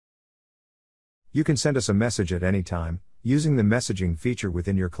You can send us a message at any time, using the messaging feature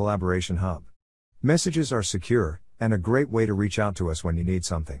within your Collaboration Hub. Messages are secure, and a great way to reach out to us when you need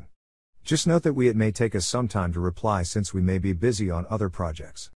something. Just note that it may take us some time to reply since we may be busy on other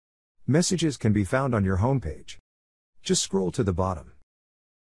projects. Messages can be found on your homepage. Just scroll to the bottom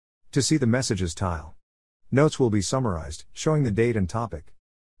to see the Messages tile. Notes will be summarized, showing the date and topic.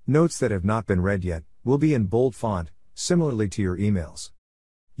 Notes that have not been read yet will be in bold font, similarly to your emails.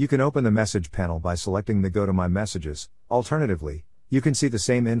 You can open the message panel by selecting the Go to My Messages. Alternatively, you can see the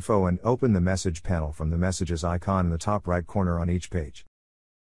same info and open the message panel from the Messages icon in the top right corner on each page.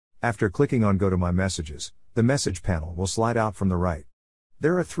 After clicking on Go to My Messages, the message panel will slide out from the right.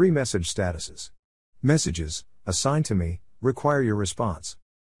 There are 3 message statuses. Messages, assigned to me, require your response.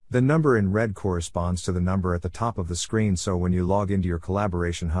 The number in red corresponds to the number at the top of the screen, so when you log into your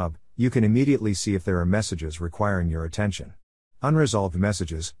Collaboration Hub, you can immediately see if there are messages requiring your attention. Unresolved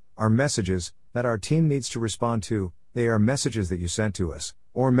messages are messages that our team needs to respond to. They are messages that you sent to us,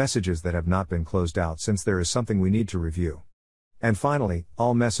 or messages that have not been closed out since there is something we need to review. And finally,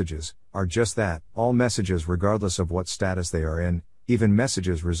 all messages are just that, all messages regardless of what status they are in. Even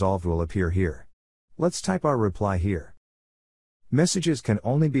messages resolved will appear here. Let's type our reply here. Messages can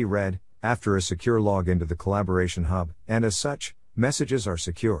only be read after a secure login to the Collaboration Hub, and as such, messages are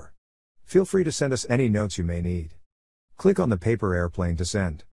secure. Feel free to send us any notes you may need. Click on the paper airplane to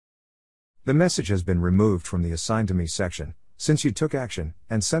send. The message has been removed from the Assigned to Me section, since you took action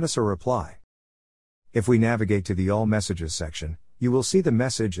and sent us a reply. If we navigate to the All Messages section, you will see the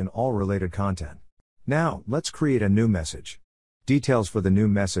message and all related content. Now, let's create a new message. Details for the new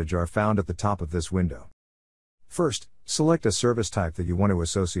message are found at the top of this window. First, select a service type that you want to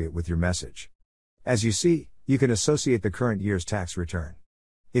associate with your message. As you see, you can associate the current year's tax return.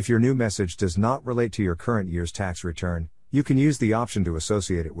 If your new message does not relate to your current year's tax return, you can use the option to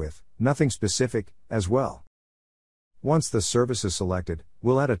associate it with nothing specific as well. Once the service is selected,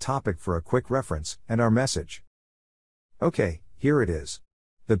 we'll add a topic for a quick reference and our message. Okay, here it is.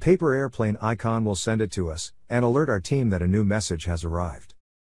 The paper airplane icon will send it to us and alert our team that a new message has arrived.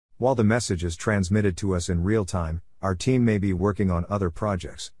 While the message is transmitted to us in real time, our team may be working on other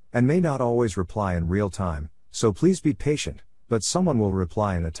projects and may not always reply in real time, so please be patient, but someone will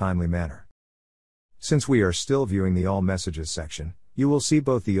reply in a timely manner. Since we are still viewing the All Messages section, you will see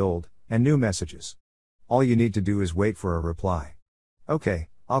both the old and new messages. All you need to do is wait for a reply. Okay,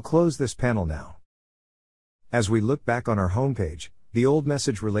 I'll close this panel now. As we look back on our homepage, the old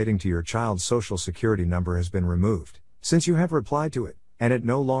message relating to your child's social security number has been removed, since you have replied to it, and it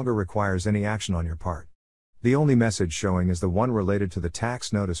no longer requires any action on your part. The only message showing is the one related to the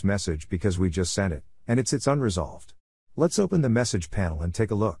tax notice message because we just sent it, and it's unresolved. Let's open the message panel and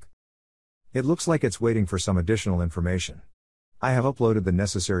take a look. It looks like it's waiting for some additional information. I have uploaded the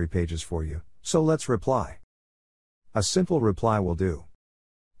necessary pages for you, so let's reply. A simple reply will do.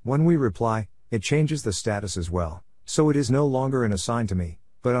 When we reply, it changes the status as well, so it is no longer an assigned to me,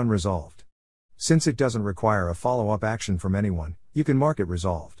 but unresolved. Since it doesn't require a follow-up action from anyone, you can mark it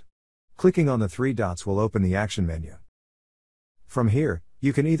resolved. Clicking on the 3 dots will open the action menu. From here,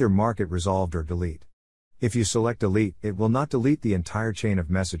 you can either mark it resolved or delete. If you select delete, it will not delete the entire chain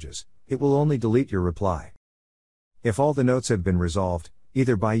of messages, it will only delete your reply. If all the notes have been resolved,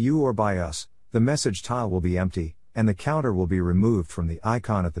 either by you or by us, the message tile will be empty, and the counter will be removed from the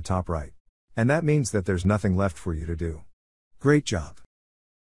icon at the top right. And that means that there's nothing left for you to do. Great job!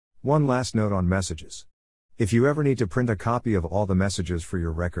 One last note on messages. If you ever need to print a copy of all the messages for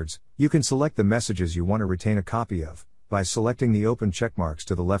your records, you can select the messages you want to retain a copy of, by selecting the open checkmarks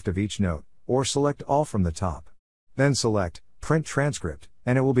to the left of each note, or select all from the top. Then select Print Transcript,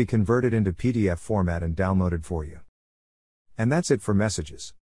 and it will be converted into PDF format and downloaded for you. And that's it for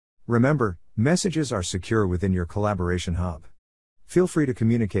messages. Remember, messages are secure within your Collaboration Hub. Feel free to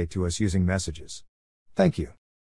communicate to us using messages. Thank you.